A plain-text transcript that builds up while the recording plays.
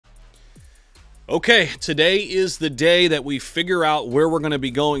Okay, today is the day that we figure out where we're going to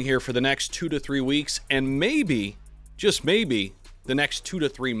be going here for the next 2 to 3 weeks, and maybe, just maybe, the next 2 to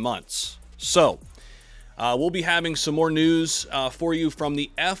 3 months. So, we'll be having some more news for you from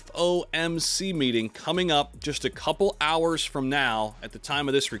the FOMC meeting coming up just a couple hours from now at the time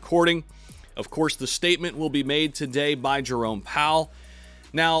of this recording. Of course, the statement will be made today by Jerome Powell.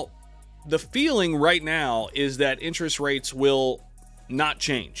 Now, the feeling right now is that interest rates will not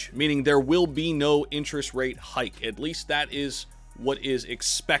change, meaning there will be no interest rate hike. At least that is what is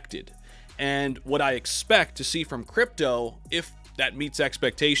expected. And what I expect to see from crypto, if that meets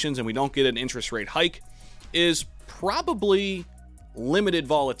expectations and we don't get an interest rate hike, is probably limited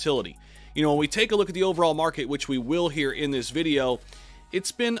volatility. You know, when we take a look at the overall market, which we will here in this video,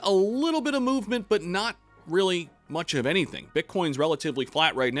 it's been a little bit of movement, but not really much of anything. Bitcoin's relatively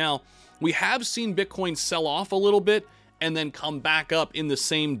flat right now. We have seen Bitcoin sell off a little bit and then come back up in the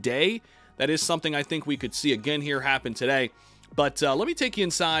same day. That is something I think we could see again here happen today. But let me take you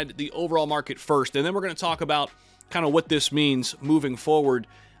inside the overall market first, and then we're going to talk about kind of what this means moving forward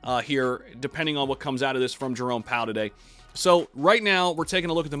here, depending on what comes out of this from Jerome Powell today. So right now, we're taking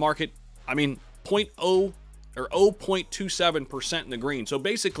a look at the market. I mean, 0.27% in the green. So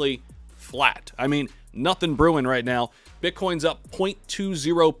basically flat. I mean, nothing brewing right now. Bitcoin's up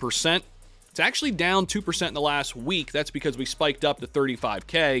 0.20%. It's actually down 2% in the last week. That's because we spiked up to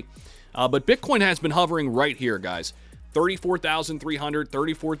 35K. But Bitcoin has been hovering right here, guys. 34,300,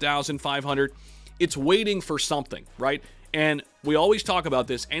 34,500. It's waiting for something, right? And we always talk about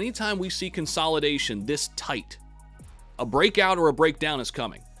this. Anytime we see consolidation this tight, a breakout or a breakdown is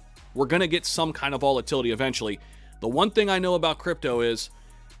coming. We're going to get some kind of volatility eventually. The one thing I know about crypto is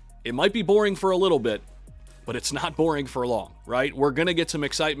it might be boring for a little bit, but it's not boring for long, right? We're going to get some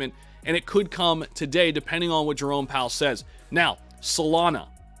excitement, and it could come today depending on what Jerome Powell says. Now, Solana.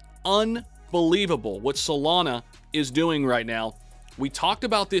 Unbelievable what Solana is doing right now. We talked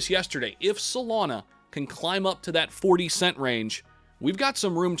about this yesterday. If Solana can climb up to that 40-cent range, we've got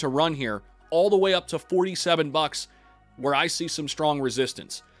some room to run here all the way up to 47 bucks, where I see some strong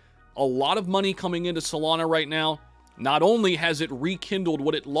resistance. A lot of money coming into Solana right now. Not only has it rekindled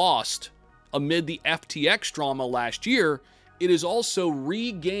what it lost amid the FTX drama last year, it has also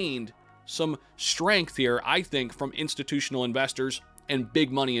regained some strength here, I think, from institutional investors and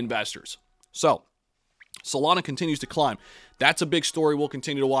big money investors. So, Solana continues to climb. That's a big story we'll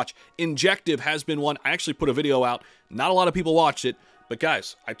continue to watch. Injective has been one. I actually put a video out. Not a lot of people watched it, but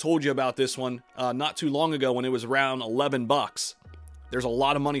guys, I told you about this one not too long ago when it was around 11 bucks. There's a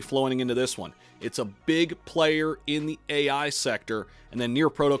lot of money flowing into this one. It's a big player in the AI sector. And then Near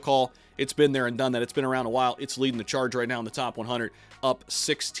Protocol, it's been there and done that. It's been around a while. It's leading the charge right now in the top 100, up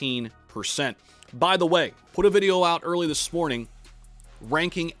 16%. By the way, put a video out early this morning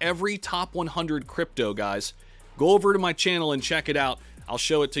ranking every top 100 crypto, guys. Go over to my channel and check it out. I'll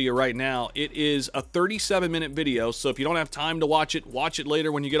show it to you right now. It is a 37-minute video, so if you don't have time to watch it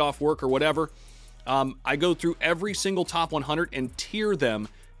later when you get off work or whatever. I go through every single top 100 and tier them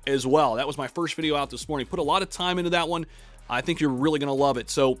as well. That was my first video out this morning. Put a lot of time into that one. I think you're really going to love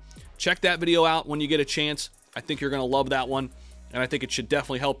it. So check that video out when you get a chance. I think you're going to love that one, and I think it should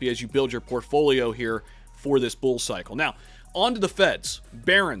definitely help you as you build your portfolio here for this bull cycle. Now, on to the Feds.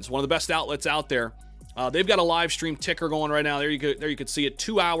 Barron's, one of the best outlets out there. They've got a live stream ticker going right now. There you could see it.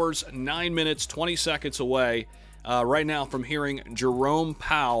 2 hours, 9 minutes, 20 seconds away right now from hearing Jerome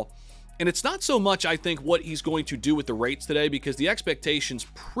Powell. And it's not so much, I think, what he's going to do with the rates today, because the expectation's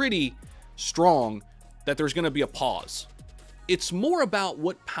pretty strong that there's going to be a pause. It's more about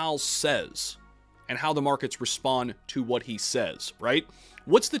what Powell says and how the markets respond to what he says, right?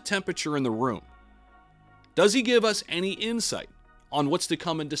 What's the temperature in the room? Does he give us any insight on what's to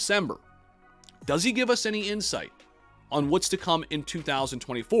come in December? Does he give us any insight on what's to come in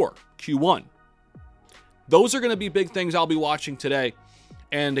 2024, Q1? Those are going to be big things I'll be watching today.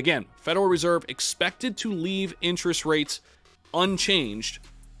 And again, Federal Reserve expected to leave interest rates unchanged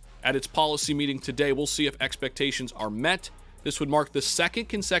at its policy meeting today. We'll see if expectations are met. This would mark the second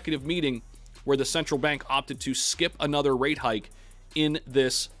consecutive meeting where the central bank opted to skip another rate hike in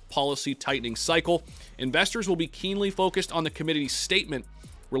this policy tightening cycle. Investors will be keenly focused on the committee's statement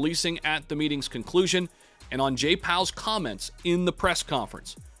releasing at the meeting's conclusion and on Jay Powell's comments in the press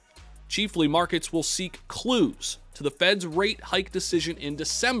conference. Chiefly, markets will seek clues to the Fed's rate hike decision in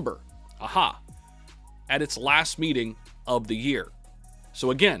December, at its last meeting of the year.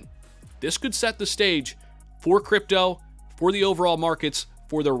 So again, this could set the stage for crypto, for the overall markets,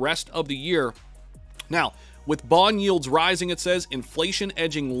 for the rest of the year. Now, with bond yields rising, it says, inflation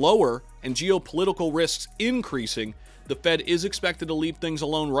edging lower, and geopolitical risks increasing, the Fed is expected to leave things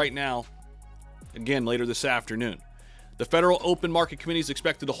alone right now again later this afternoon. The Federal Open Market Committee is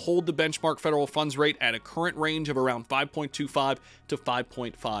expected to hold the benchmark federal funds rate at a current range of around 5.25 to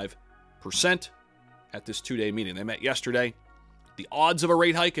 5.5% at this two-day meeting. They met yesterday. The odds of a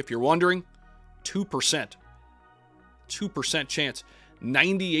rate hike, if you're wondering, 2%. 2% chance.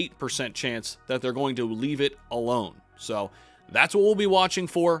 98% chance that they're going to leave it alone. So that's what we'll be watching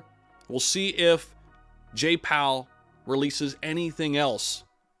for. We'll see if Jay Powell releases anything else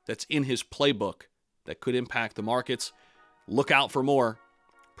that's in his playbook that could impact the markets. Look out for more.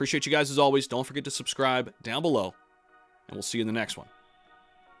 Appreciate you guys as always. Don't forget to subscribe down below, and we'll see you in the next one.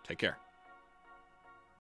 Take care.